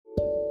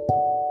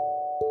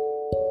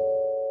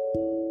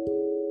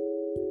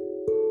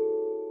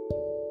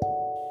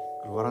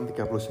Keluaran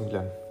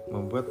 39,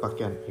 membuat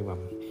pakaian imam.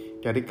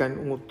 Dari kain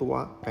ungu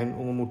tua, kain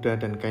ungu muda,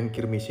 dan kain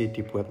kirmisi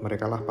dibuat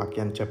merekalah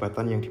pakaian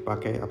jabatan yang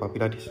dipakai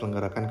apabila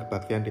diselenggarakan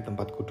kebaktian di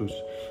tempat kudus.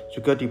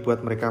 Juga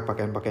dibuat mereka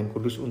pakaian-pakaian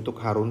kudus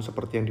untuk Harun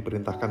seperti yang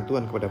diperintahkan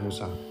Tuhan kepada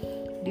Musa.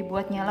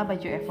 Dibuatnyalah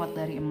baju efod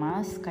dari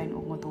emas, kain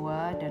ungu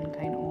tua, dan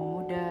kain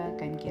ungu muda,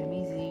 kain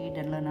kirmizi,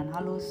 dan lenan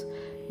halus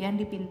yang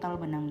dipintal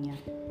benangnya.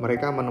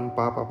 Mereka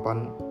menempa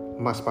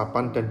emas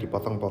papan dan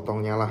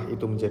dipotong-potongnya lah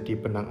itu menjadi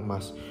benang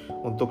emas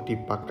untuk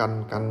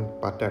dipakankan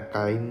pada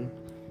kain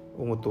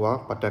ungu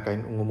tua, pada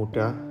kain ungu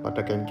muda, pada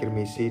kain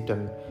kirmisi,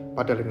 dan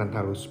pada lenan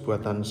halus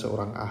buatan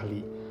seorang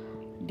ahli.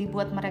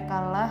 Dibuat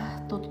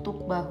merekalah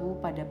tutup bahu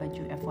pada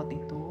baju efod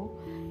itu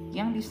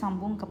yang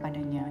disambung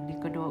kepadanya. Di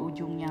kedua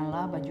ujungnya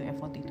lah baju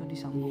efod itu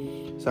disambung.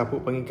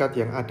 Sabuk pengikat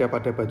yang ada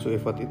pada baju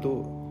efod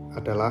itu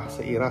adalah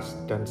seiras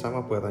dan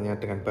sama buatannya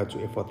dengan baju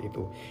efod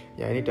itu,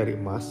 yakni dari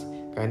emas,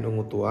 kain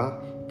ungu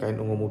tua, kain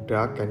ungu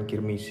muda, kain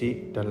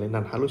kirmisi, dan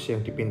lenan halus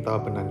yang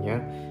dipintal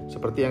benangnya,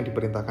 seperti yang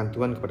diperintahkan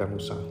Tuhan kepada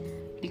Musa.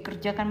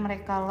 Dikerjakan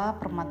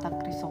merekalah permata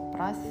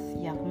krisopras,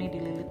 yakni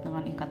dililit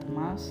dengan ikat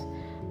emas.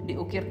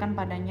 Diukirkan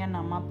padanya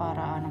nama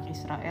para anak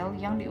Israel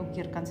yang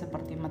diukirkan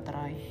seperti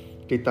meterai.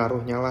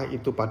 Ditaruhnyalah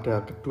itu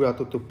pada kedua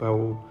tutup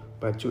bahu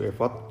baju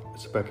efod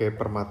sebagai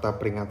permata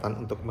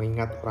peringatan untuk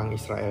mengingat orang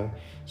Israel,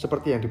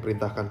 seperti yang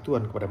diperintahkan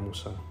Tuhan kepada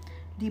Musa.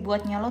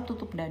 Dibuatnyalah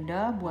tutup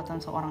dada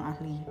buatan seorang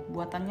ahli.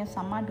 Buatannya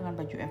sama dengan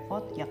baju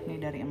efod, yakni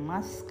dari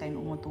emas, kain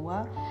ungu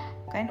tua,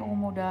 kain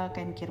ungu muda,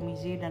 kain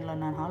kirmizi, dan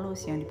lenan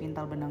halus yang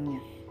dipintal benangnya.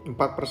 4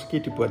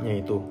 persegi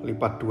dibuatnya itu,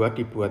 lipat 2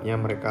 dibuatnya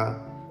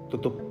mereka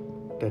tutup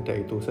dada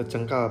itu,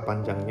 sejengkal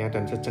panjangnya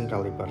dan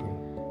sejengkal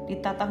lebarnya.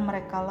 Ditatah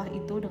merekalah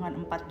itu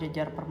dengan 4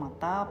 jajar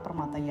permata,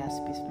 permata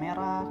yaspis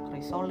merah,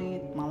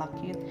 krisolit,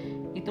 malakit.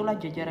 Itulah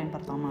jajar yang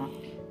pertama.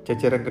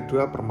 Jajar yang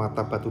kedua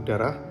permata batu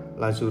darah,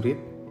 lazurit,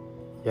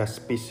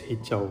 yaspis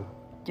hijau.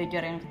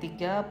 Jajar yang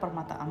ketiga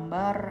permata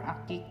ambar,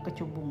 akik,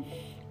 kecubung.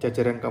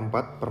 Jajar yang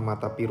keempat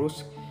permata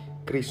pirus,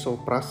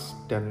 krisopras,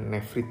 dan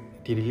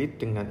nefrit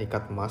dililit dengan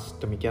ikat emas.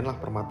 Demikianlah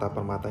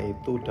permata-permata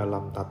itu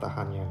dalam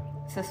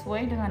tatahannya.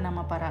 Sesuai dengan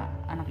nama para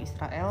anak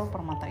Israel,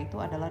 permata itu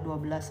adalah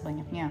 12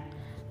 banyaknya.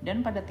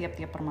 Dan pada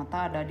tiap-tiap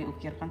permata ada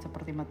diukirkan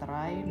seperti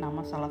meterai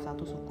nama salah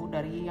satu suku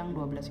dari yang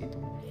 12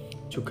 itu.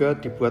 Juga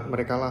dibuat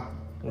merekalah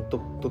untuk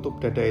tutup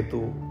dada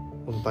itu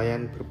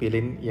untayan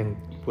berbilin yang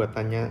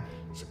buatannya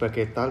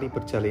sebagai tali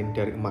berjalin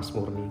dari emas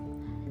murni.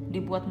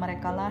 Dibuat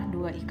merekalah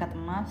 2 ikat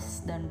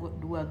emas dan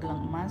 2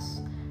 gelang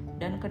emas,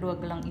 dan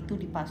kedua gelang itu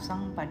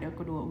dipasang pada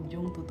kedua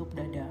ujung tutup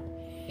dada.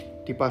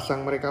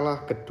 Dipasang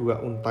merekalah kedua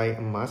untai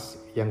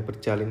emas yang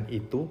berjalin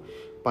itu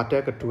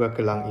pada kedua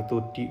gelang itu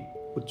di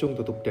ujung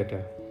tutup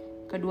dada.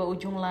 Kedua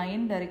ujung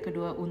lain dari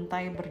kedua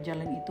untai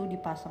berjalin itu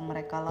dipasang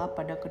merekalah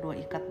pada kedua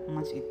ikat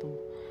emas itu.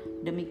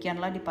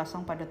 Demikianlah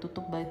dipasang pada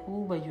tutup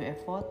bahu baju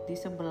efod di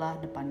sebelah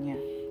depannya.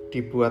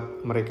 Dibuat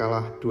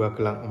merekalah 2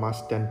 gelang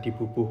emas dan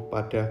dibubuh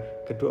pada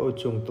kedua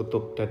ujung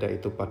tutup dada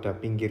itu pada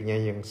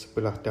pinggirnya yang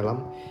sebelah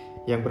dalam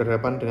yang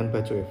berhadapan dengan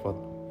baju efod.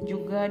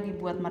 Juga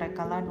dibuat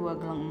merekalah 2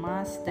 gelang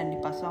emas dan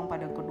dipasang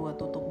pada kedua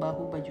tutup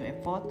bahu baju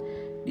efod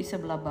di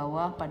sebelah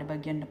bawah pada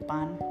bagian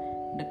depan,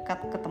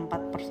 dekat ke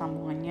tempat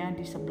persambungannya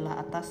di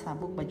sebelah atas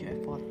sabuk baju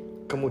efod.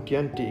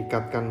 Kemudian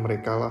diikatkan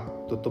merekalah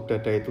tutup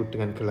dada itu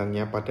dengan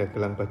gelangnya pada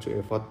gelang baju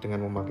efod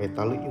dengan memakai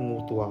tali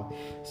ungu tua,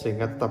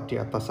 sehingga tetap di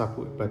atas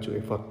sabuk baju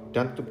efod,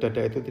 dan tutup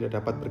dada itu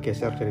tidak dapat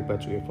bergeser dari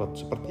baju efod,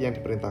 seperti yang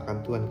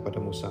diperintahkan Tuhan kepada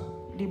Musa.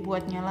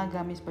 Dibuatnyalah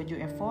gamis baju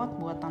efod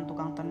buatan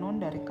tukang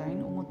tenun dari kain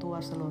ungu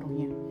tua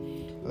seluruhnya.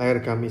 Leher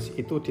gamis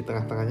itu di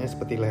tengah-tengahnya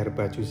seperti leher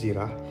baju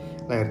zirah.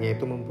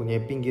 Lehernya itu mempunyai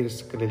pinggir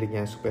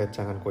sekelilingnya supaya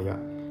jangan koyak.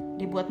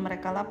 Dibuat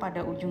merekalah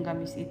pada ujung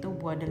gamis itu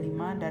buah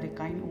delima dari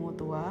kain ungu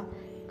tua,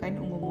 kain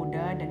ungu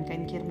muda, dan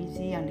kain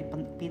kirmizi yang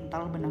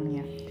dipintal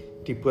benangnya.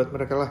 Dibuat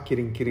merekalah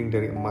giring-giring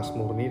dari emas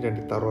murni dan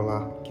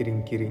ditaruhlah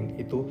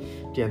giring-giring itu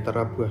di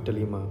antara buah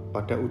delima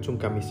pada ujung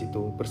gamis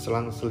itu,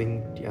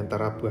 berselang-seling di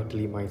antara buah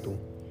delima itu.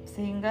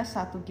 Sehingga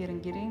satu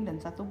giring-giring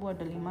dan satu buah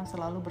delima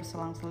selalu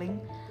berselang-seling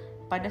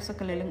pada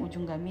sekeliling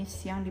ujung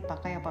gamis yang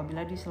dipakai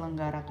apabila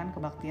diselenggarakan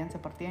kebaktian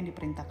seperti yang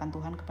diperintahkan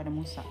Tuhan kepada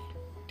Musa.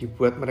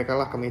 Dibuat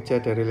merekalah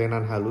kemeja dari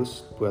lenan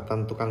halus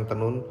buatan tukang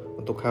tenun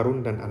untuk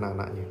Harun dan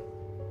anak-anaknya.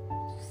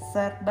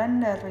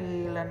 Serban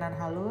dari lenan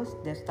halus,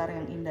 destar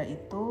yang indah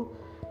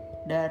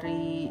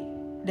dari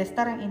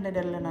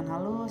lenan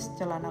halus,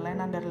 celana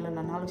lenan dari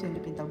lenan halus yang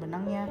dipintal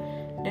benangnya,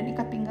 dan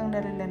ikat pinggang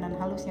dari lenan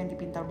halus yang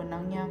dipintal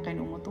benangnya,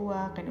 kain ungu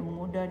tua, kain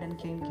ungu muda, dan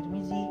kain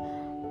kirmizi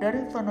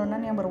dari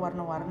tenunan yang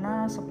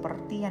berwarna-warna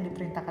seperti yang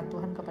diperintahkan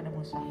Tuhan kepada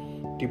Musa.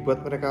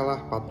 Dibuat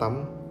merekalah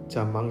patam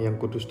jamang yang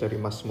kudus dari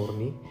emas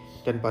murni,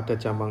 dan pada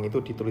jamang itu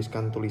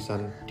dituliskan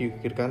tulisan,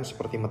 diukirkan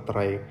seperti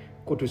meterai,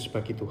 kudus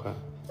bagi Tuhan.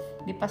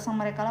 Dipasang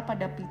merekalah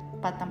pada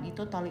patam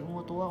itu tali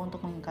ungu tua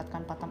untuk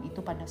mengikatkan patam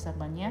itu pada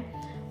serbannya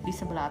di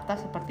sebelah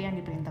atas seperti yang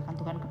diperintahkan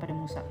Tuhan kepada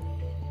Musa.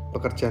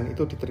 Pekerjaan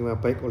itu diterima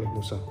baik oleh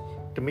Musa.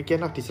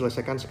 Demikianlah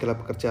diselesaikan segala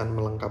pekerjaan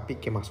melengkapi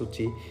kemah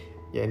suci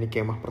yakni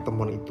kemah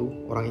pertemuan itu,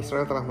 orang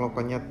Israel telah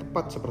melakukannya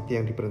tepat seperti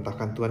yang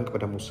diperintahkan Tuhan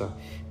kepada Musa.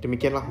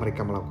 Demikianlah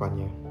mereka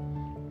melakukannya.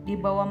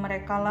 Dibawa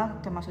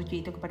merekalah kemah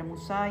suci itu kepada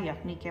Musa,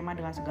 yakni kemah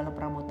dengan segala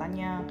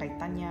perabotannya,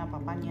 kaitannya,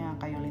 papannya,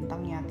 kayu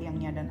lintangnya,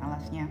 tiangnya, dan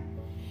alasnya.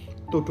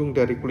 Tudung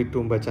dari kulit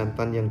domba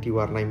jantan yang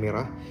diwarnai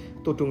merah,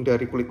 tudung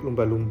dari kulit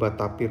lumba-lumba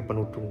tapir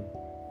penudung.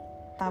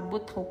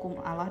 Tabut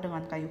hukum Allah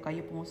dengan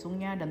kayu-kayu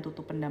pengusungnya dan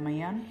tutup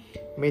pendamaian,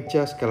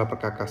 Meja segala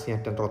perkakasnya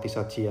dan roti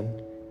sajian.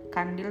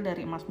 kandil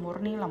dari emas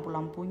murni,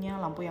 lampu-lampunya,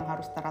 lampu yang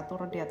harus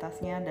teratur di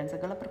atasnya, dan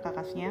segala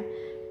perkakasnya,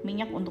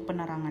 minyak untuk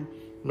penerangan.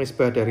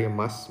 Mesbah dari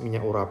emas,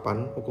 minyak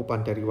urapan,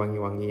 ukupan dari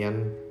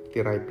wangi-wangian,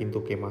 tirai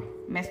pintu kemah.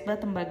 Mesbah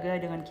tembaga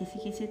dengan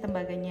kisi-kisi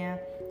tembaganya,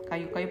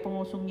 kayu-kayu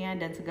pengusungnya,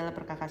 dan segala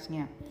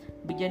perkakasnya.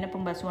 Bejana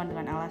pembasuhan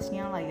dengan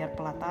alasnya, layar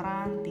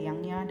pelataran,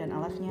 tiangnya, dan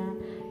alasnya,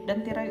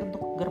 dan tirai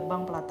untuk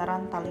gerbang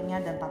pelataran,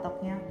 talinya, dan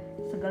patoknya,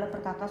 segala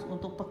perkakas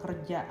untuk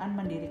pekerjaan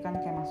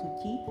mendirikan kemah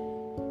suci,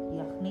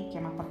 yakni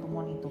kemah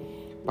pertemuan itu.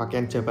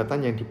 Pakaian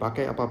jabatan yang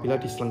dipakai apabila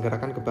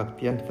diselenggarakan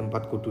kebaktian di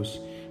tempat kudus.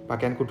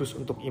 Pakaian kudus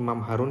untuk imam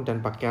Harun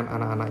dan pakaian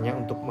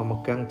anak-anaknya untuk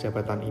memegang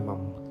jabatan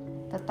imam.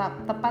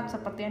 Tepat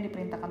seperti yang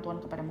diperintahkan Tuhan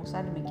kepada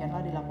Musa, demikianlah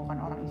dilakukan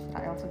orang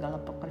Israel segala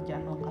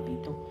pekerjaan lengkap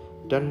itu.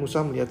 Dan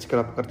Musa melihat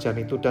segala pekerjaan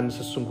itu, dan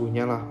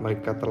sesungguhnya lah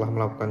mereka telah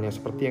melakukannya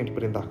seperti yang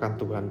diperintahkan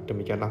Tuhan.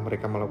 Demikianlah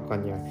mereka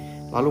melakukannya.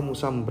 Lalu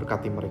Musa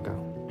memberkati mereka.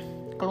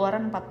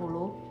 Keluaran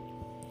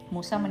 40,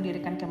 Musa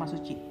mendirikan kemah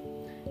suci.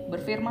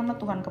 Berfirmanlah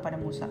Tuhan kepada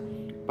Musa,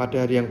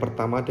 pada hari yang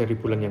pertama dari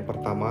bulan yang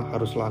pertama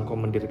haruslah engkau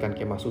mendirikan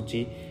kemah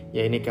suci,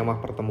 yaitu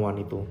kemah pertemuan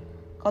itu.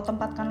 Kau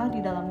tempatkanlah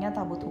di dalamnya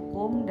tabut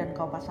hukum, dan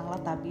kau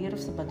pasanglah tabir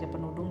sebagai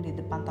penudung di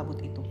depan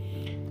tabut itu.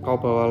 Kau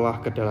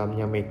bawalah ke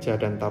dalamnya meja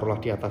dan taruhlah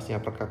di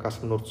atasnya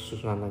perkakas menurut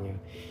susunannya.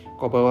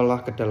 Kau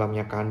bawalah ke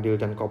dalamnya kandil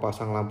dan kau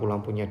pasang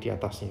lampu-lampunya di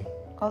atasnya.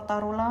 Kau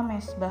taruhlah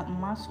mesbah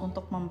emas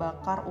untuk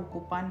membakar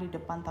ukupan di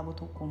depan tabut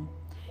hukum.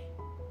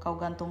 Kau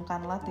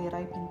gantungkanlah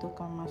tirai pintu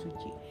kemah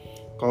suci.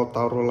 Kau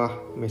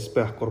taruhlah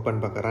mesbah korban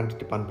bakaran di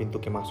depan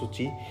pintu kemah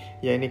suci,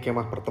 yaitu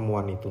kemah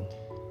pertemuan itu.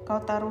 Kau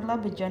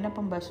taruhlah bejana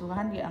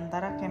pembasuhan di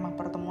antara kemah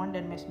pertemuan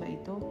dan mesbah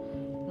itu,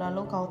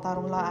 lalu kau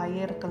taruhlah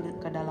air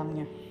ke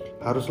dalamnya.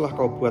 Haruslah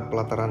kau buat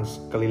pelataran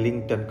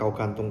sekeliling dan kau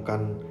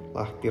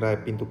gantungkanlah tirai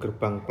pintu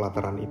gerbang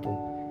pelataran itu.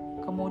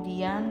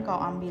 Kemudian kau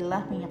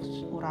ambillah minyak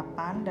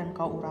urapan dan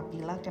kau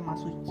urapilah kemah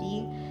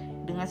suci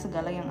dengan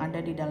segala yang ada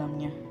di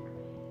dalamnya.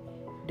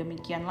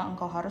 Demikianlah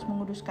engkau harus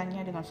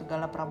menguduskannya dengan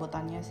segala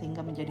perabotannya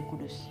sehingga menjadi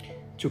kudus.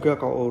 Juga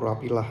kau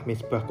urapilah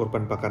mesbah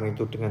korban bakaran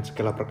itu dengan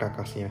segala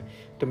perkakasnya.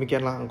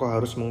 Demikianlah engkau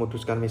harus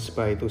menguduskan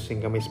mesbah itu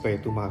sehingga mesbah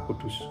itu maha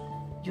kudus.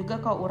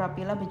 Juga kau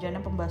urapilah bejana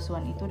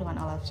pembasuhan itu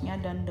dengan alasnya,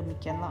 dan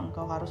demikianlah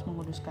engkau harus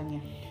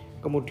menguduskannya.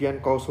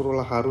 Kemudian kau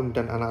suruhlah Harun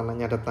dan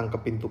anak-anaknya datang ke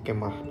pintu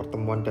kemah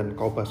pertemuan dan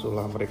kau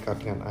basuhlah mereka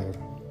dengan air.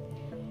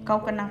 Kau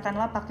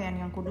kenakanlah pakaian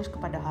yang kudus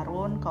kepada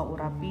Harun, kau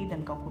urapi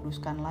dan kau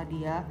kuduskanlah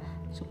dia,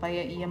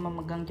 supaya ia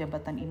memegang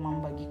jabatan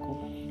imam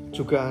bagiku.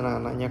 Juga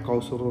anak-anaknya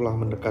kau suruhlah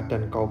mendekat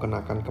dan kau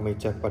kenakan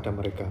kemeja kepada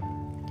mereka.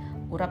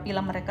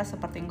 Urapilah mereka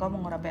seperti engkau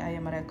mengurapi ayah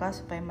mereka,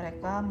 supaya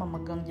mereka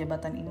memegang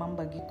jabatan imam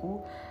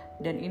bagiku.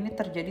 Dan ini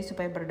terjadi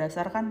supaya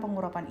berdasarkan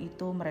pengurapan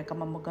itu mereka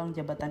memegang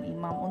jabatan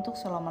imam untuk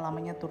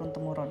selama-lamanya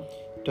turun-temurun.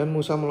 Dan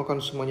Musa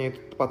melakukan semuanya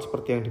itu tepat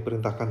seperti yang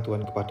diperintahkan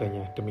Tuhan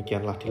kepadanya.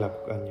 Demikianlah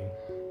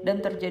dilakukannya. Dan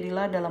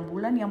terjadilah dalam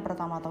bulan yang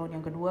pertama tahun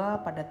yang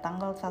kedua, pada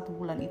tanggal 1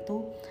 bulan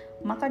itu,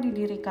 maka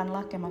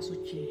didirikanlah kemah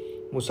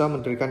suci. Musa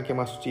mendirikan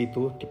kemah suci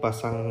itu,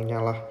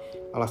 dipasangnyalah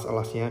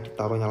alas-alasnya,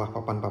 ditaruhnyalah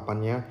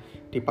papan-papannya,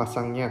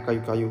 dipasangnya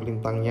kayu-kayu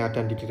lintangnya,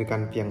 dan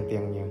didirikan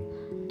tiang-tiangnya.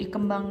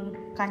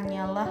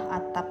 Dikembangkannyalah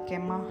atap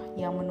kemah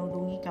yang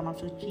menudungi kemah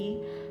suci,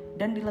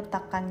 dan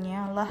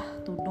diletakkannya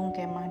tudung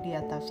kemah di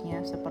atasnya,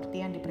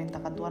 seperti yang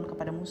diperintahkan Tuhan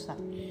kepada Musa.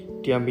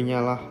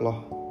 Diambilnyalah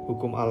loh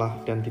hukum Allah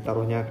dan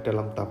ditaruhnya ke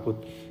dalam tabut.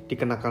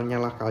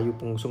 Dikenakannya kayu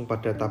pengusung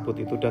pada tabut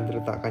itu dan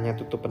diletakkannya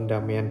tutup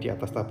pendamaian di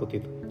atas tabut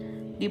itu.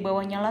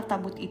 Dibawanyalah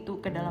tabut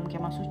itu ke dalam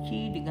kemah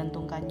suci,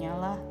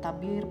 digantungkannyalah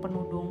tabir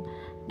penudung,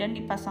 dan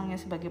dipasangnya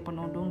sebagai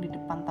penudung di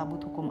depan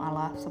tabut hukum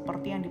Allah,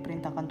 seperti yang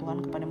diperintahkan Tuhan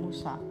kepada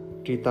Musa.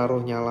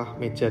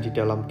 Ditaruhnyalah meja di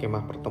dalam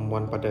kemah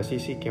pertemuan pada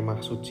sisi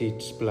kemah suci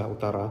di sebelah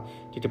utara,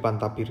 di depan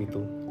tabir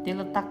itu.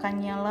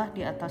 Diletakkannya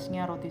di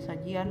atasnya roti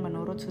sajian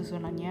menurut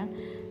susunannya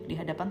di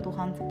hadapan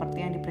Tuhan, seperti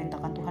yang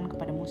diperintahkan Tuhan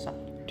kepada Musa.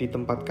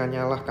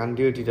 Ditempatkannya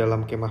kandil di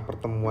dalam kemah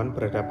pertemuan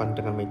berhadapan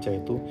dengan meja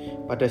itu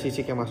pada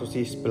sisi kemah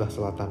suci sebelah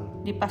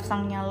selatan.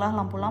 Dipasangnyalah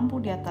lampu-lampu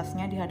di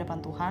atasnya di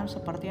hadapan Tuhan,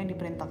 seperti yang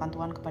diperintahkan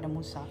Tuhan kepada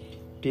Musa.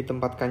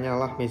 Ditempatkannya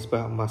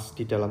mesbah emas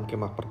di dalam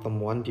kemah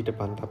pertemuan di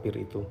depan tabir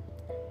itu.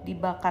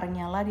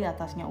 Dibakarnyalah di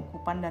atasnya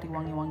ukupan dari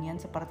wangi-wangian,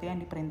 seperti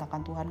yang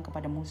diperintahkan Tuhan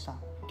kepada Musa.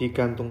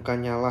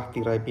 Digantungkannya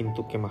tirai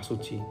pintu kemah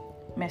suci.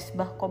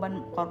 Mesbah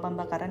korban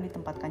bakaran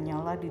ditempatkannya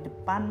di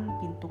depan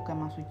pintu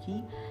kemah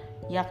suci,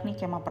 yakni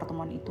kemah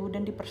pertemuan itu,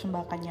 dan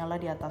dipersembahkannya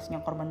di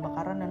atasnya korban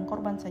bakaran dan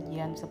korban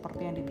sajian,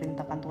 seperti yang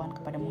diperintahkan Tuhan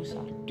kepada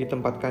Musa.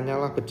 Ditempatkannya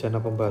bejana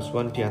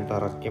pembasuhan di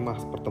antara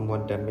kemah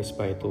pertemuan dan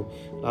mesbah itu,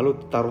 lalu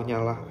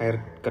ditaruhnyalah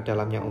air ke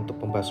dalamnya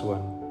untuk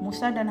pembasuhan.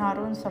 Musa dan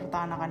Harun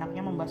serta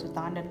anak-anaknya membasuh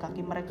tangan dan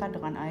kaki mereka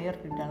dengan air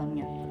di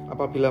dalamnya.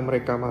 Apabila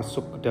mereka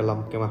masuk ke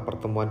dalam kemah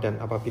pertemuan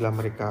dan apabila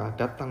mereka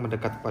datang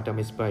mendekat kepada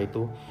mezbah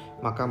itu,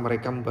 maka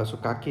mereka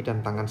membasuh kaki dan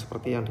tangan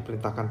seperti yang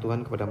diperintahkan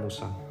Tuhan kepada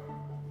Musa.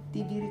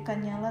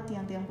 Didirikannya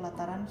tiang-tiang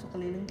pelataran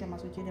sekeliling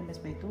kemah suci dan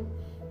mezbah itu,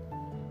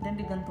 dan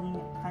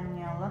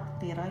digantungkannya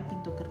tirai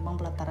pintu gerbang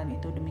pelataran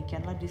itu.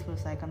 Demikianlah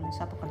diselesaikan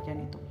Musa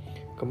pekerjaan itu.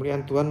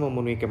 Kemuliaan Tuhan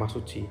memenuhi kemah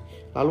suci.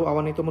 Lalu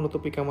awan itu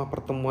menutupi kemah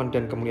pertemuan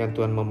dan kemuliaan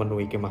Tuhan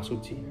memenuhi kemah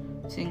suci.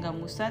 Sehingga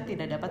Musa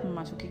tidak dapat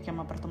memasuki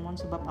kemah pertemuan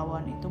sebab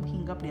awan itu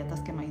hinggap di atas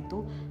kemah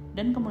itu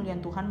dan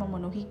kemuliaan Tuhan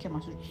memenuhi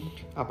kemah suci.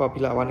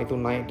 Apabila awan itu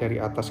naik dari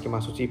atas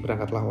kemah suci,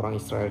 berangkatlah orang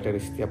Israel dari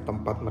setiap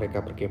tempat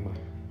mereka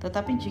berkemah.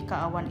 Tetapi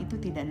jika awan itu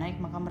tidak naik,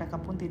 maka mereka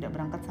pun tidak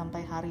berangkat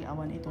sampai hari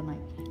awan itu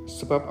naik.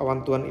 Sebab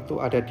awan Tuhan itu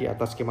ada di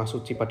atas kemah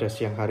suci pada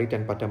siang hari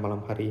dan pada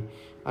malam hari.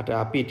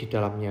 Ada api di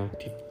dalamnya,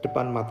 di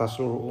depan mata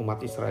seluruh umat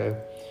Israel,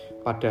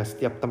 pada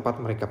setiap tempat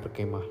mereka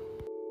berkemah.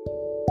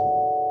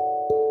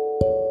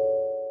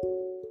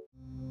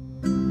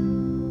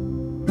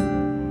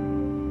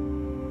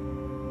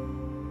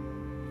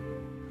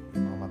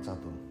 Imamat 1.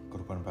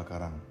 Korban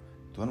bakaran.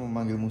 Tuhan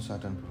memanggil Musa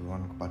dan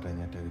berfirman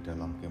kepadanya dari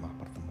dalam kemah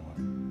pertemuan.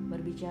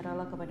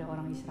 Berbicaralah kepada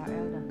orang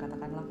Israel dan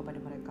katakanlah kepada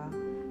mereka,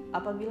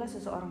 apabila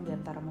seseorang di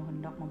antaramu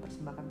hendak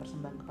mempersembahkan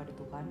persembahan kepada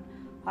Tuhan,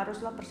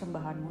 haruslah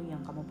persembahanmu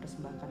yang kamu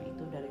persembahkan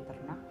itu dari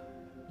ternak,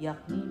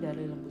 yakni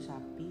dari lembu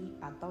sapi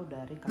atau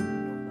dari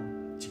kambing domba.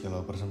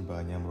 Jikalau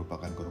persembahannya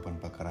merupakan korban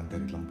bakaran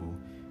dari lembu,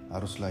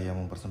 haruslah ia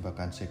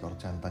mempersembahkan seekor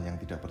jantan yang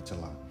tidak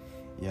bercela.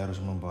 Ia harus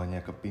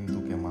membawanya ke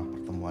pintu kemah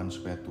pertemuan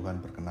supaya Tuhan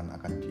berkenan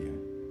akan dia.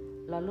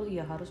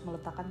 Lalu ia harus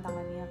meletakkan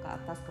tangannya ke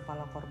atas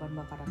kepala korban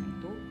bakaran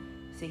itu,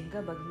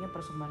 sehingga baginya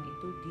persembahan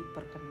itu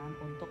diperkenan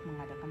untuk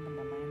mengadakan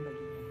pendamaian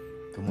baginya.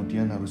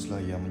 Kemudian haruslah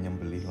ia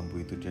menyembelih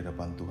lembu itu di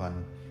hadapan Tuhan,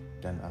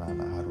 dan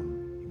anak-anak Harun,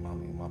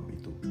 imam-imam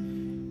itu,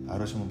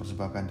 harus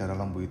mempersembahkan darah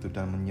lembu itu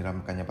dan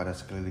menyiramkannya pada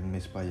sekeliling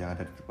mezbah yang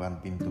ada di depan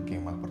pintu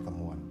kemah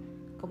pertemuan.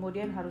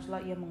 Kemudian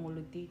haruslah ia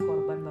menguliti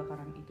korban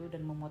bakaran itu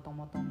dan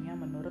memotong-motongnya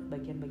menurut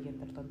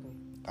bagian-bagian tertentu.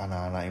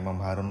 Anak-anak imam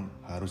Harun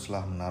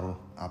haruslah menaruh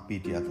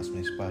api di atas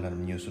mezbah dan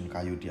menyusun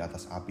kayu di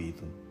atas api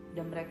itu.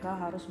 Dan mereka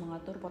harus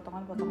mengatur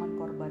potongan-potongan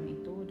korban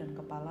itu dan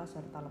kepala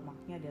serta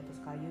lemaknya di atas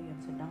kayu yang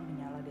sedang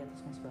menyala di atas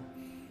mezbah.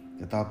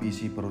 Tetapi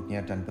isi perutnya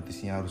dan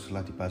betisnya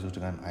haruslah dibasuh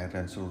dengan air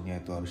dan seluruhnya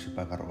itu harus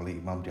dibakar oleh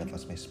imam di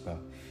atas mezbah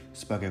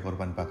sebagai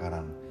korban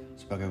bakaran,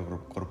 sebagai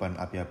korban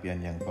api-apian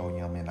yang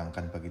baunya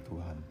menyenangkan bagi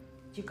Tuhan.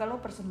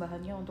 Jikalau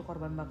persembahannya untuk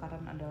korban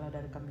bakaran adalah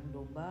dari kambing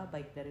domba,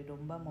 baik dari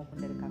domba maupun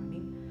dari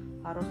kambing,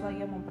 haruslah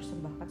ia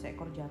mempersembahkan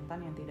seekor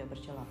jantan yang tidak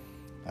bercela.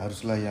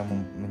 Haruslah ia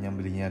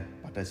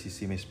menyembelihnya pada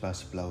sisi mezbah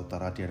sebelah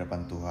utara di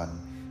hadapan Tuhan.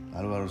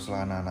 Lalu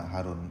haruslah anak-anak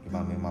Harun,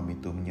 imam-imam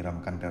itu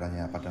menyiramkan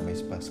darahnya pada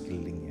mezbah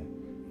sekelilingnya.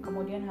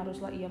 Kemudian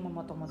haruslah ia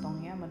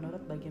memotong-motongnya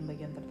menurut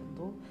bagian-bagian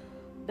tertentu,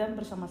 dan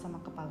bersama-sama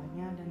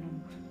kepalanya dan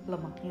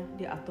lemaknya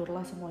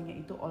diaturlah semuanya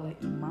itu oleh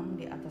imam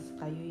di atas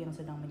kayu yang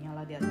sedang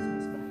menyala di atas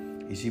mezbah.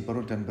 Isi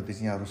perut dan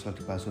betisnya haruslah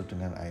dibasuh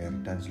dengan air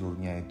dan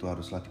seluruhnya itu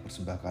haruslah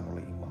dipersembahkan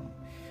oleh imam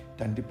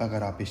dan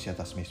dibakar habis di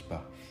atas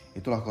mezbah.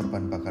 Itulah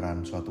korban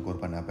bakaran, suatu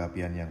korban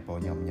api-apian yang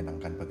baunya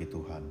menyenangkan bagi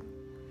Tuhan.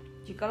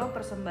 Jikalau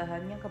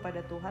persembahannya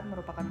kepada Tuhan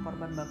merupakan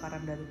korban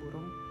bakaran dari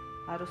burung,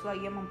 haruslah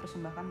ia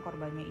mempersembahkan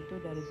korbannya itu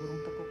dari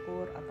burung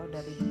tekukur atau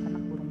dari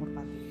anak burung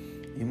merpati.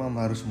 Imam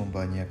harus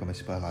membawanya ke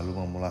mezbah lalu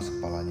memulas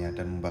kepalanya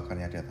dan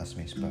membakarnya di atas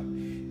mezbah.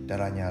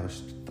 Darahnya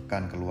harus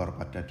ditekan keluar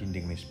pada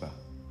dinding mezbah.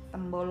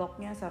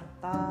 Temboloknya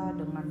serta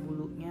dengan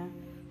bulunya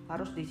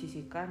harus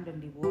disisihkan dan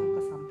dibuang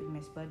ke samping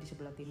mezbah di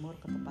sebelah timur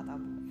ke tempat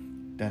abu.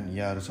 Dan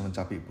ia harus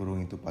mencapik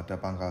burung itu pada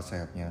pangkal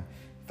sayapnya,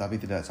 tetapi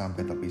tidak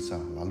sampai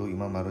terpisah. Lalu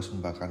imam harus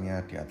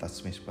membakarnya di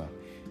atas mezbah,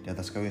 di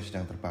atas kayu yang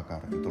sedang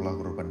terbakar. Itulah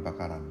korban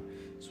bakaran,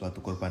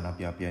 suatu korban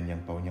api-apian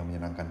yang baunya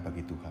menyenangkan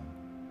bagi Tuhan.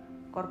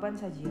 Korban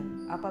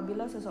sajian.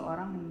 Apabila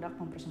seseorang hendak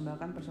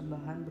mempersembahkan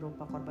persembahan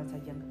berupa korban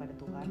sajian kepada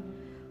Tuhan,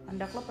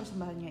 hendaklah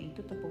persembahannya itu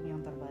tepung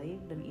yang terbaik,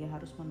 dan ia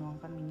harus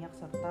menuangkan minyak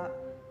serta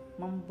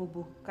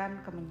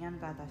membubuhkan kemenyan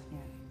ke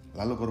atasnya.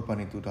 Lalu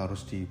korban itu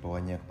harus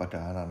dibawanya kepada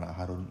anak-anak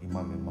Harun,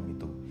 imam-imam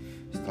itu.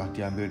 Setelah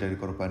diambil dari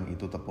korban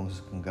itu tepung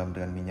segenggam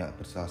dengan minyak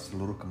beserta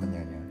seluruh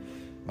kemenyannya,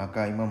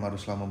 maka imam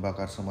haruslah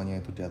membakar semuanya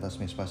itu di atas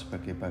mezbah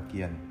sebagai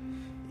bagian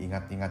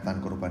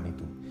ingat-ingatan korban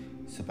itu,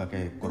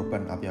 sebagai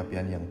korban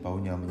api-apian yang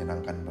baunya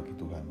menyenangkan bagi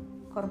Tuhan.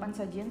 Korban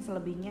sajian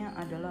selebihnya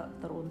adalah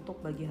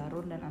teruntuk bagi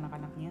Harun dan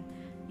anak-anaknya,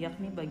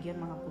 yakni bagian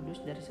maha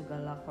kudus dari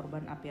segala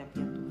korban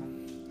api-apian Tuhan.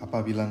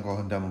 Apabila engkau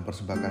hendak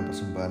mempersembahkan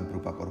persembahan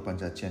berupa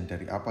korban sajian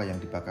dari apa yang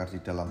dibakar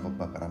di dalam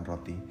pembakaran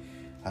roti,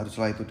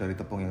 haruslah itu dari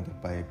tepung yang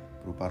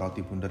terbaik, berupa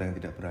roti bundar yang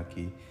tidak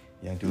beragi,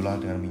 yang diolah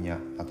dengan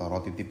minyak, atau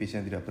roti tipis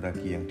yang tidak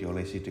beragi yang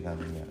diolesi dengan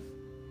minyak.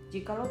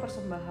 Jikalau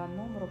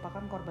persembahanmu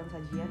merupakan korban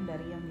sajian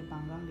dari yang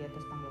dipanggang di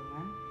atas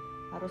panggangan,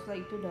 haruslah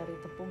itu dari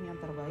tepung yang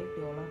terbaik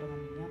diolah dengan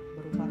minyak,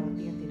 berupa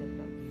roti yang tidak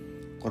beragi.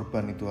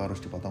 Korban itu harus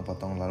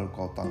dipotong-potong lalu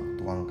kau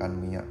tuangkan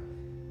minyak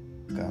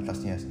ke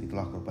atasnya,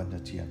 itulah korban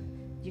sajian.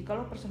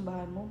 Jikalau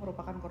persembahanmu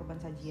merupakan korban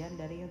sajian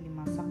dari yang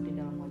dimasak di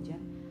dalam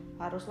wajan,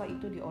 Haruslah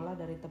itu diolah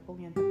dari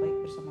tepung yang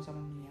terbaik bersama-sama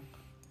minyak.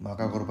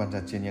 Maka korban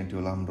sajian yang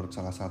diolah menurut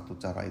salah satu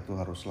cara itu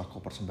haruslah kau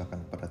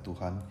persembahkan kepada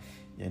Tuhan,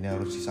 yakni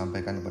harus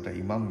disampaikan kepada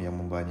imam yang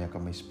membawanya ke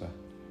mezbah.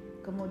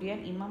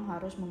 Kemudian imam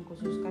harus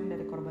mengkhususkan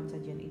dari korban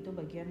sajian itu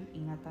bagian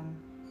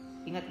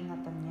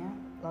ingat-ingatannya,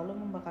 lalu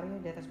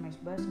membakarnya di atas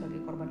mezbah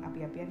sebagai korban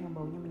api-apian yang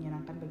baunya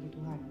menyenangkan bagi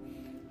Tuhan.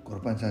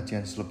 Korban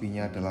sajian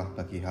selebihnya adalah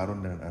bagi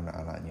Harun dan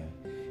anak-anaknya,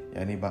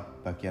 yakni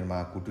bagian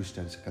maha kudus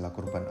dari segala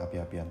korban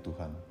api-apian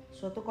Tuhan.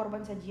 Suatu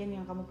korban sajian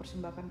yang kamu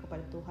persembahkan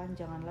kepada Tuhan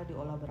janganlah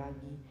diolah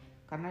beragi,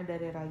 karena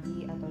dari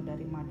ragi atau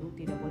dari madu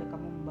tidak boleh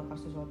kamu membakar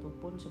sesuatu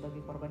pun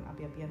sebagai korban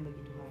api-apian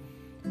bagi Tuhan.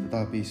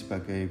 Tetapi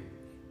sebagai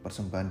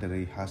persembahan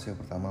dari hasil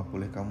pertama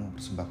boleh kamu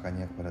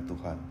mempersembahkannya kepada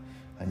Tuhan.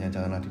 Hanya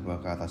janganlah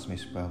dibawa ke atas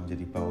mezbah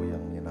menjadi bau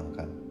yang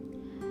menyenangkan.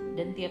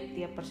 Dan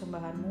tiap-tiap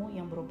persembahanmu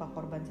yang berupa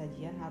korban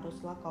sajian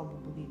haruslah kau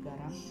bubuhi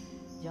garam.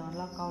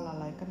 Janganlah kau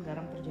lalaikan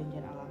garam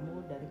perjanjian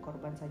Allahmu dari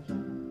korban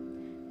sajianmu.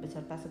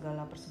 Beserta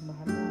segala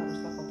persembahanmu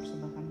haruslah kau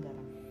persembahkan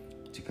garam.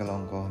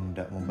 Jikalau engkau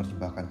hendak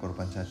mempersembahkan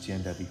korban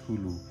sajian dari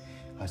hulu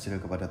hasil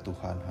kepada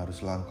Tuhan,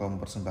 haruslah engkau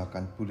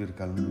mempersembahkan bulir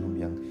gandum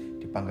yang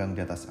dipanggang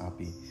di atas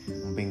api,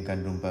 emping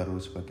gandum baru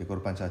sebagai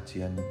korban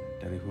sajian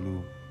dari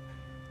hulu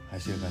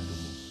hasil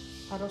gandummu.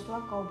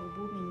 Haruslah kau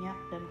bubuh minyak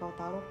dan kau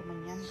taruh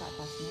kemenyan ke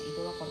atasnya,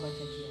 itulah korban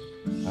sajian.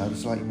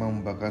 Haruslah imam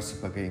membakar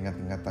sebagai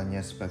ingat-ingatannya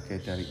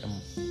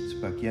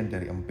sebagian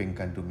dari emping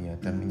gandumnya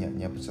dan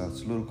minyaknya beserta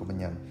seluruh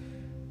kemenyan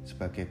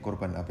sebagai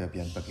korban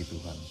api-apian bagi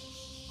Tuhan.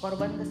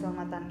 Korban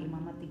keselamatan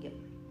Imamat 3.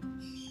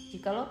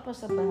 Jikalau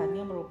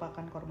persembahannya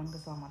merupakan korban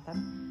keselamatan,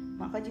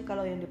 maka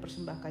jikalau yang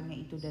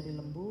dipersembahkannya itu dari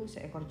lembu,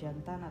 seekor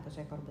jantan atau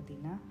seekor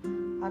betina,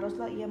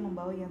 haruslah ia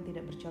membawa yang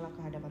tidak bercela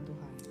ke hadapan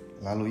Tuhan.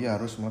 Lalu ia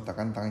harus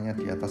meletakkan tangannya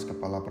di atas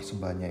kepala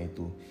persembahannya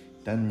itu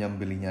dan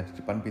menyembelihnya di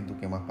depan pintu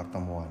kemah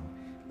pertemuan.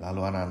 Lalu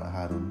anak-anak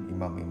Harun,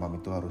 imam-imam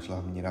itu haruslah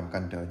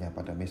menyiramkan darahnya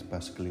pada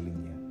mezbah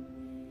sekelilingnya.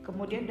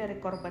 Kemudian dari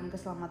korban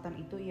keselamatan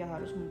itu ia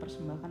harus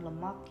mempersembahkan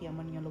lemak yang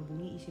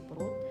menyelubungi isi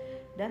perut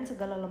dan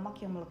segala lemak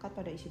yang melekat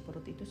pada isi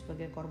perut itu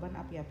sebagai korban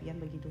api-apian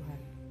bagi Tuhan.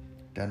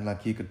 Dan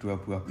lagi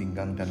kedua buah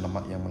pinggang dan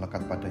lemak yang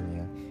melekat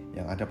padanya,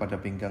 yang ada pada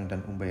pinggang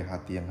dan umbai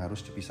hati yang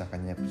harus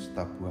dipisahkannya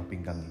beserta buah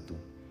pinggang itu.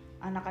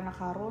 Anak-anak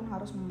Harun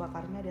harus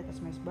membakarnya di atas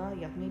mezbah,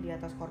 yakni di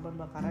atas korban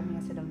bakaran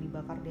yang sedang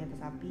dibakar di atas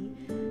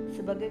api,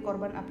 sebagai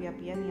korban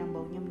api-apian yang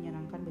baunya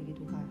menyenangkan bagi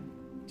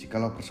Tuhan.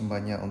 Jikalau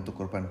persembahannya untuk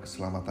korban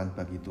keselamatan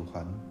bagi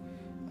Tuhan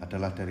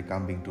adalah dari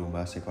kambing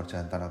domba, seekor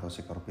jantan atau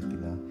seekor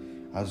betina,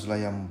 haruslah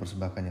ia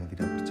mempersembahkan yang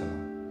tidak bercela.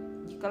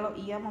 Jikalau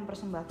ia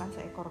mempersembahkan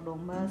seekor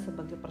domba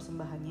sebagai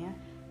persembahannya,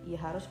 ia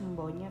harus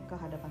membawanya ke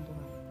hadapan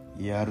Tuhan.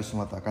 Ia harus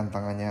meletakkan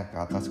tangannya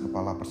ke atas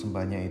kepala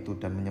persembahannya itu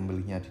dan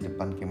menyembelihnya di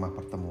depan kemah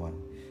pertemuan.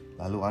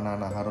 Lalu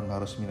anak-anak Harun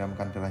harus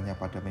menyiramkan darahnya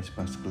pada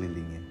mezbah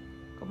sekelilingnya.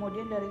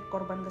 Kemudian dari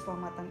korban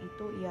keselamatan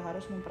itu ia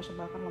harus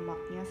mempersembahkan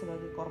lemaknya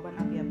sebagai korban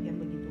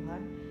api-apian bagi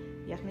Tuhan,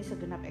 yakni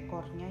segenap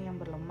ekornya yang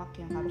berlemak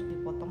yang harus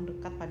dipotong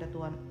dekat pada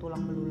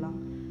tulang belulang,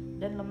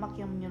 dan lemak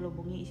yang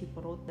menyelubungi isi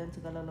perut dan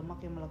segala lemak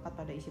yang melekat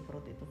pada isi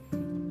perut itu.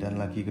 Dan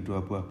lagi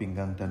kedua buah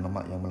pinggang dan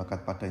lemak yang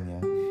melekat padanya,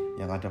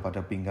 yang ada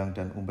pada pinggang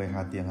dan umbai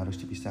hati yang harus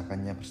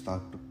dipisahkannya beserta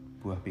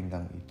buah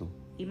pinggang itu.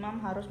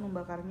 Imam harus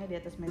membakarnya di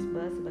atas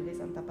mezbah sebagai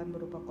santapan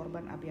berupa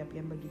korban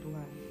api-apian bagi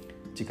Tuhan.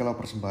 Jikalau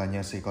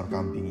persembahannya seekor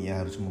kambing,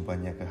 ia harus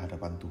membawanya ke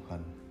hadapan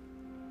Tuhan.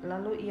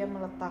 Lalu ia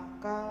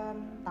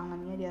meletakkan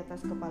tangannya di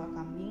atas kepala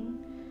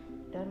kambing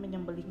dan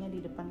menyembelihnya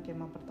di depan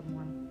kemah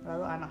pertemuan.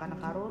 Lalu anak-anak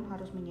Harun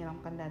harus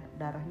menyiramkan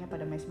darahnya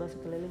pada mezbah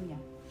sekelilingnya.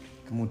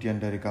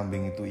 Kemudian dari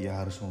kambing itu ia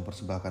harus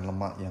mempersembahkan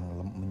lemak yang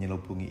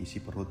menyelubungi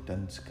isi perut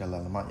dan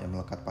segala lemak yang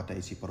melekat pada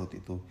isi perut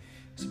itu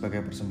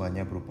sebagai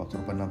persembahannya berupa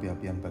korban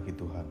api-apian bagi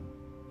Tuhan.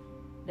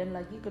 Dan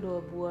lagi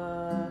kedua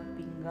buah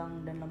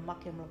pinggang dan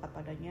lemak yang melekat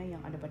padanya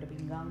yang ada pada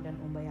pinggang dan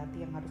umbai hati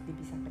yang harus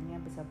dipisahkannya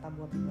beserta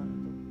buah pinggang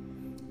itu.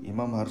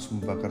 Imam harus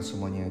membakar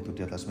semuanya itu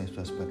di atas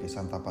mezbah sebagai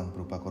santapan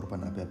berupa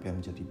korban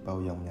api-apian menjadi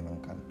bau yang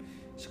menyenangkan.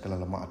 Segala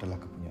lemak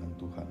adalah kepunyaan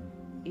Tuhan.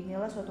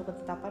 Inilah suatu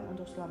ketetapan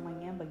untuk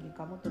selamanya bagi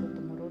kamu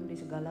turun-temurun di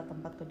segala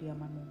tempat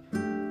kediamanmu.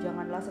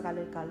 Janganlah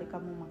sekali-kali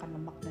kamu makan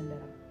lemak dan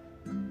darah.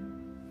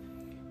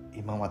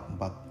 Imamat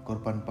 4.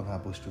 Korban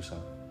penghapus dosa.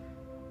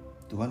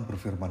 Tuhan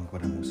berfirman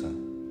kepada Musa,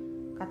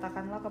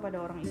 katakanlah kepada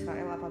orang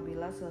Israel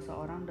apabila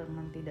seseorang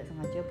dengan tidak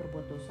sengaja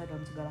berbuat dosa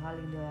dalam segala hal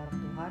yang dilarang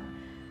Tuhan,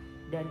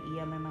 dan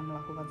ia memang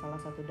melakukan salah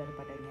satu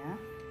daripadanya,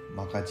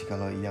 maka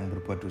jikalau ia yang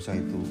berbuat dosa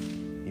itu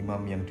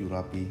imam yang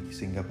diurapi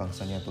sehingga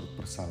bangsanya turut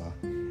bersalah,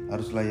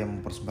 haruslah ia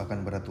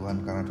mempersembahkan kepada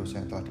Tuhan karena dosa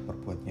yang telah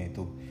diperbuatnya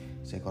itu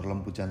seekor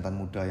lembu jantan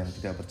muda yang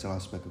tidak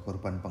bercela sebagai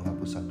korban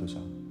penghapusan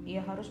dosa.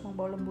 Ia harus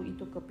membawa lembu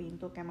itu ke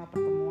pintu kemah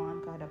pertemuan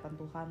ke hadapan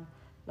Tuhan.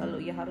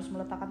 Lalu ia harus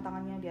meletakkan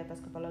tangannya di atas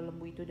kepala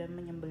lembu itu dan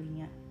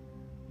menyembelihnya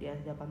di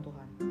hadapan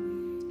Tuhan.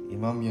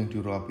 Imam yang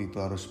diurapi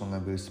itu harus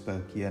mengambil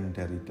sebagian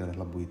dari darah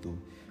lembu itu,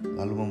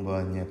 lalu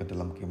membawanya ke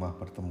dalam kemah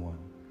pertemuan.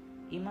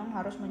 Imam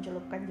harus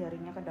mencelupkan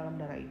jarinya ke dalam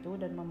darah itu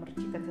dan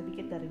memercikkan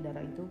sedikit dari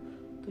darah itu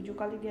 7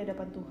 kali di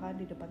hadapan Tuhan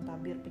di depan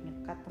tabir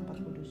penyekat tempat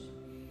kudus.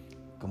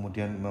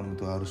 Kemudian imam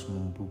itu harus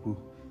membubuh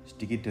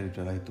sedikit dari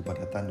darah itu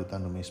pada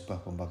tanduk-tanduk mezbah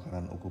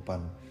pembakaran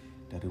ukupan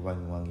dari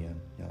wangi-wangian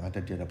yang ada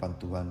di hadapan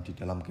Tuhan di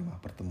dalam kemah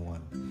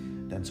pertemuan,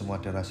 dan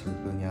semua darah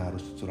selebihnya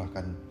harus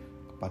dicurahkan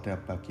kepada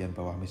bagian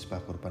bawah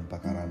mezbah korban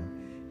bakaran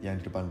yang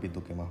di depan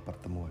pintu kemah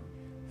pertemuan.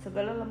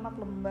 Segala lemak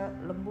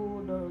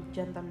lembu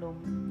jantan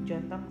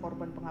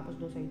korban penghapus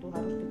dosa itu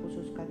harus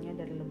dikhususkannya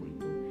dari lembu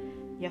itu,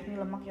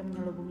 yakni lemak yang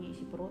menyelubungi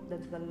isi perut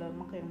dan segala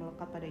lemak yang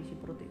melekat pada isi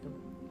perut itu.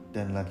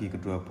 Dan lagi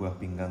kedua buah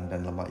pinggang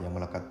dan lemak yang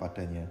melekat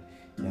padanya,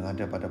 yang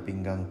ada pada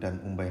pinggang dan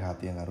umbai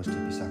hati yang harus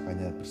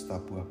dipisahkannya beserta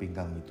buah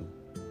pinggang itu.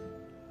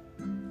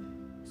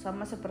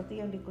 Sama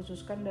seperti yang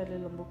dikhususkan dari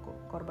lembu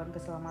korban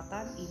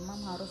keselamatan, imam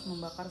harus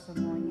membakar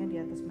semuanya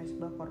di atas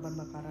mezbah korban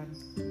bakaran.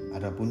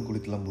 Adapun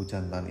kulit lembu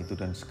jantan itu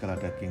dan segala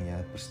dagingnya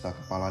beserta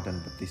kepala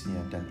dan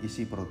betisnya dan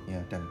isi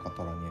perutnya dan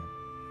kotorannya.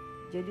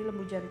 Jadi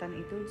lembu jantan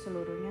itu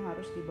seluruhnya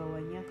harus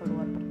dibawanya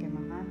keluar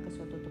perkemahan ke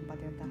suatu tempat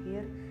yang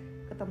tahir,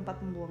 ke tempat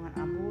pembuangan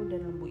abu,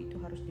 dan lembu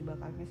itu harus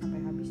dibakarnya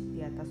sampai habis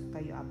di atas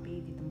kayu api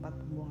di tempat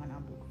pembuangan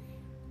abu.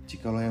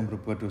 Jikalau yang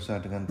berbuat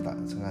dosa dengan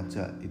tak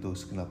sengaja itu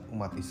segenap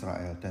umat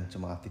Israel dan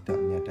jemaat tidak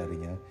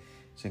menyadarinya,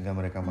 sehingga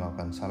mereka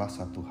melakukan salah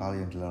satu hal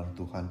yang dilarang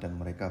Tuhan dan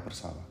mereka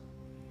bersalah,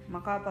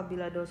 maka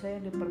apabila dosa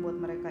yang diperbuat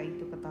mereka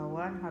itu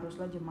ketahuan,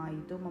 haruslah jemaat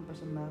itu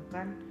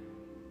mempersembahkan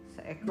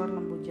seekor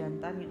lembu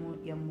jantan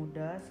yang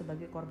muda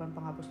sebagai korban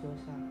penghapus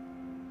dosa.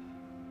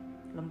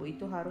 Lembu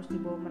itu harus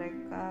dibawa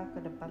mereka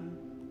ke depan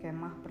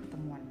kemah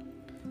pertemuan.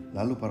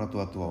 Lalu para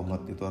tua-tua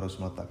umat itu harus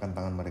meletakkan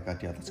tangan mereka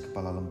di atas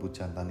kepala lembu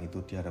jantan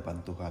itu di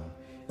hadapan Tuhan,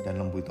 dan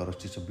lembu itu harus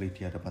disembelih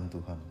di hadapan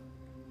Tuhan.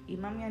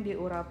 Imam yang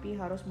diurapi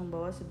harus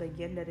membawa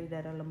sebagian dari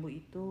darah lembu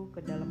itu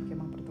ke dalam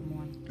kemah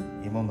pertemuan.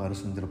 Imam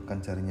harus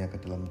menjelupkan jarinya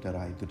ke dalam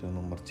darah itu dan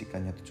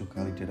memercikannya 7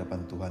 kali di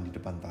hadapan Tuhan di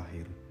depan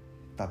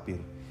tapir.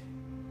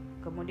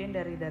 Kemudian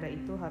dari darah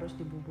itu harus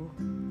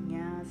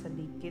dibubuhnya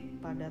sedikit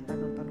pada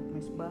tanduk-tanduk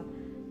mezbah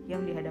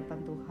yang di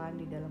hadapan Tuhan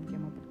di dalam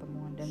kemah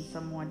pertemuan, dan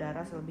semua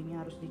darah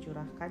selebihnya harus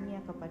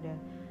dicurahkannya kepada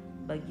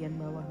bagian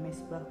bawah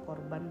mezbah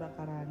korban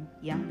bakaran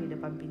yang di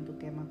depan pintu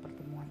kemah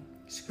pertemuan.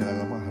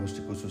 Segala lemak harus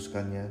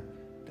dikhususkannya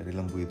dari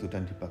lembu itu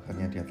dan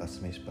dibakarnya di atas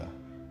mezbah.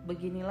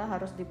 Beginilah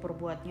harus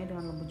diperbuatnya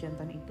dengan lembu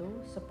jantan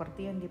itu,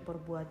 seperti yang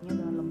diperbuatnya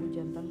dengan lembu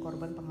jantan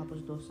korban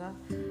penghapus dosa,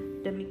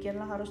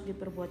 demikianlah harus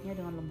diperbuatnya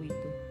dengan lembu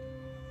itu.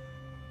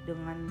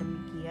 Dengan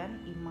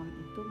demikian, imam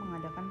itu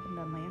mengadakan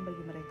pendamaian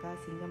bagi mereka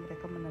sehingga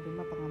mereka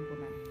menerima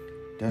pengampunan.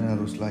 Dan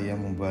haruslah ia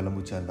membawa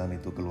lembu jantan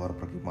itu keluar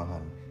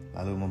perkemahan,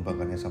 lalu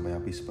membakarnya sampai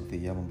habis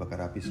seperti ia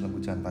membakar habis lembu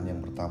jantan yang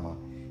pertama.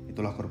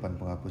 Itulah korban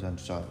penghapusan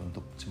dosa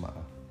untuk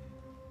jemaat.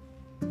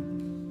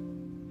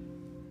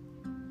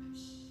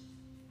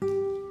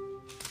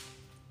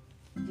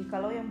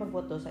 Jikalau yang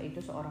berbuat dosa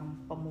itu seorang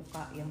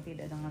pemuka yang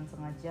tidak dengan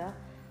sengaja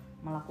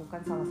melakukan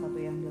salah satu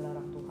yang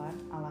dilarang Tuhan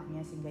Allahnya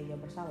sehingga ia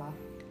bersalah,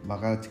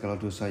 maka jikalau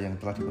dosa yang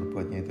telah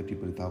diperbuatnya itu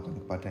diberitahukan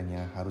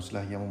kepadanya,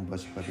 haruslah ia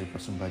membuat sebagai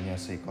persembahannya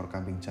seekor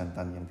kambing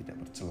jantan yang tidak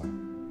bercela.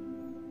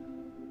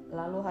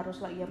 Lalu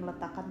haruslah ia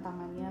meletakkan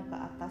tangannya ke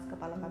atas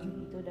kepala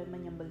kambing itu dan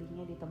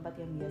menyembelihnya di tempat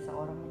yang biasa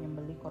orang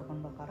menyembelih korban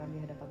bakaran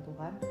di hadapan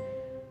Tuhan.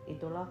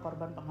 Itulah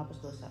korban penghapus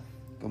dosa.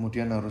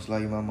 Kemudian haruslah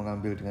imam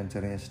mengambil dengan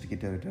jarinya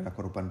sedikit dari darah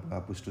korban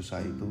penghapus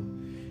dosa itu,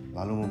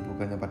 lalu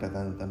membukanya pada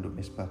tanduk-tanduk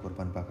mezbah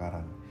korban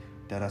bakaran.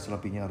 Darah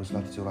selebihnya haruslah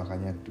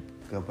dicurahkannya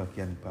ke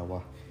bagian bawah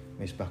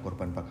mezbah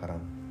korban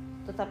bakaran.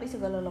 Tetapi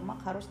segala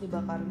lemak harus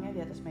dibakarnya di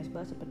atas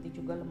mezbah seperti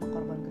juga lemak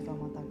korban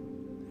keselamatan.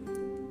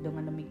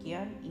 Dengan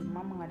demikian,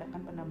 imam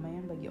mengadakan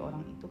pendamaian bagi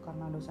orang itu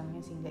karena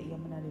dosanya sehingga ia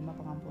menerima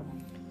pengampunan.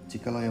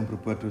 Jikalau yang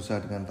berbuat dosa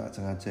dengan tak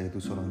sengaja itu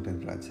seorang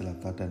dari rakyat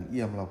jelata dan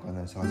ia melakukan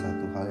salah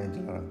satu hal yang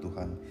dilarang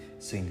Tuhan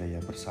sehingga ia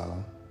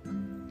bersalah,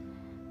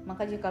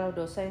 maka jikalau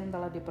dosa yang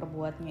telah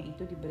diperbuatnya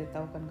itu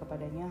diberitahukan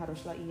kepadanya,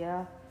 haruslah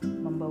ia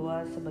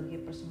membawa sebagai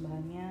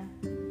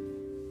persembahannya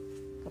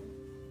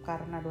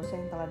karena dosa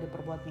yang telah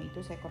diperbuatnya itu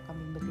seekor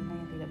kambing betina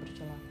yang tidak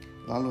bercela.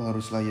 Lalu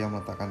haruslah ia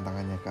meletakkan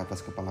tangannya ke atas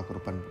kepala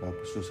korban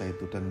penghapus dosa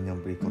itu dan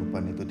menyembelih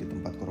korban itu di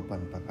tempat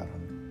korban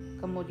bakaran.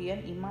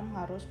 Kemudian imam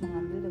harus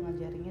mengambil dengan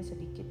jarinya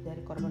sedikit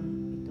dari korban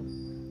itu,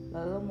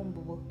 lalu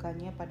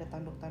membubuhkannya pada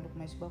tanduk-tanduk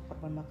mezbah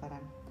korban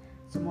bakaran.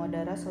 Semua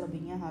darah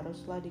selebihnya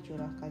haruslah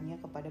dicurahkannya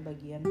kepada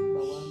bagian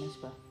bawah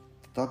mezbah.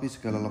 Tetapi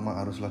segala lemak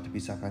haruslah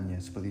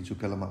dipisahkannya, seperti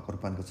juga lemak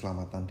korban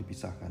keselamatan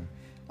dipisahkan.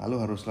 Lalu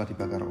haruslah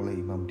dibakar oleh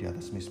imam di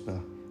atas mezbah,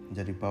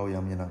 menjadi bau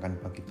yang menyenangkan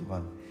bagi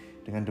Tuhan.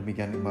 Dengan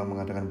demikian imam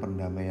mengadakan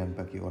pendamaian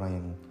bagi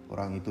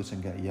orang itu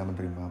sehingga ia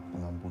menerima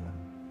pengampunan.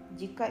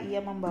 Jika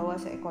ia membawa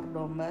seekor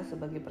domba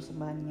sebagai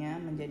persembahannya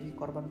menjadi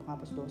korban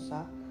penghapus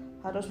dosa,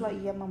 haruslah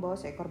ia membawa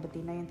seekor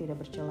betina yang tidak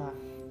bercela.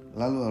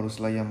 Lalu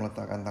haruslah ia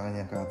meletakkan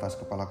tangannya ke atas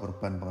kepala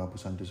korban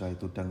penghapusan dosa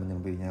itu dan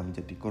menyembelihnya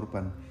menjadi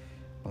korban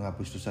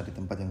penghapus dosa di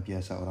tempat yang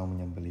biasa orang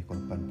menyembelih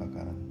korban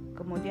bakaran.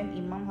 Kemudian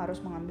imam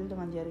harus mengambil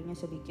dengan jarinya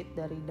sedikit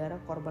dari darah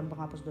korban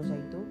penghapus dosa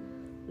itu,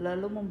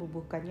 lalu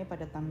membubuhkannya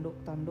pada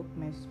tanduk-tanduk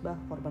mezbah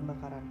korban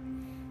bakaran.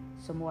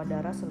 Semua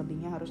darah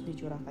selebihnya harus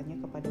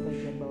dicurahkannya kepada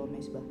bagian bawah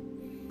mezbah.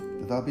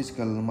 Tetapi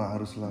segala lemak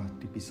haruslah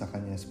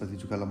dipisahkannya, seperti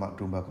juga lemak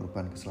domba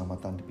korban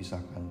keselamatan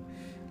dipisahkan.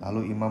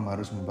 Lalu imam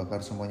harus membakar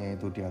semuanya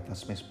itu di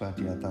atas mezbah,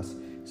 di atas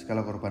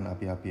segala korban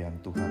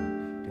api-apian Tuhan.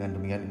 Dengan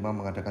demikian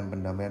imam mengadakan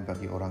pendamaian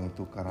bagi orang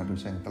itu karena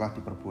dosa yang telah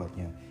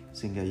diperbuatnya,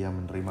 sehingga ia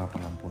menerima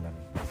pengampunan.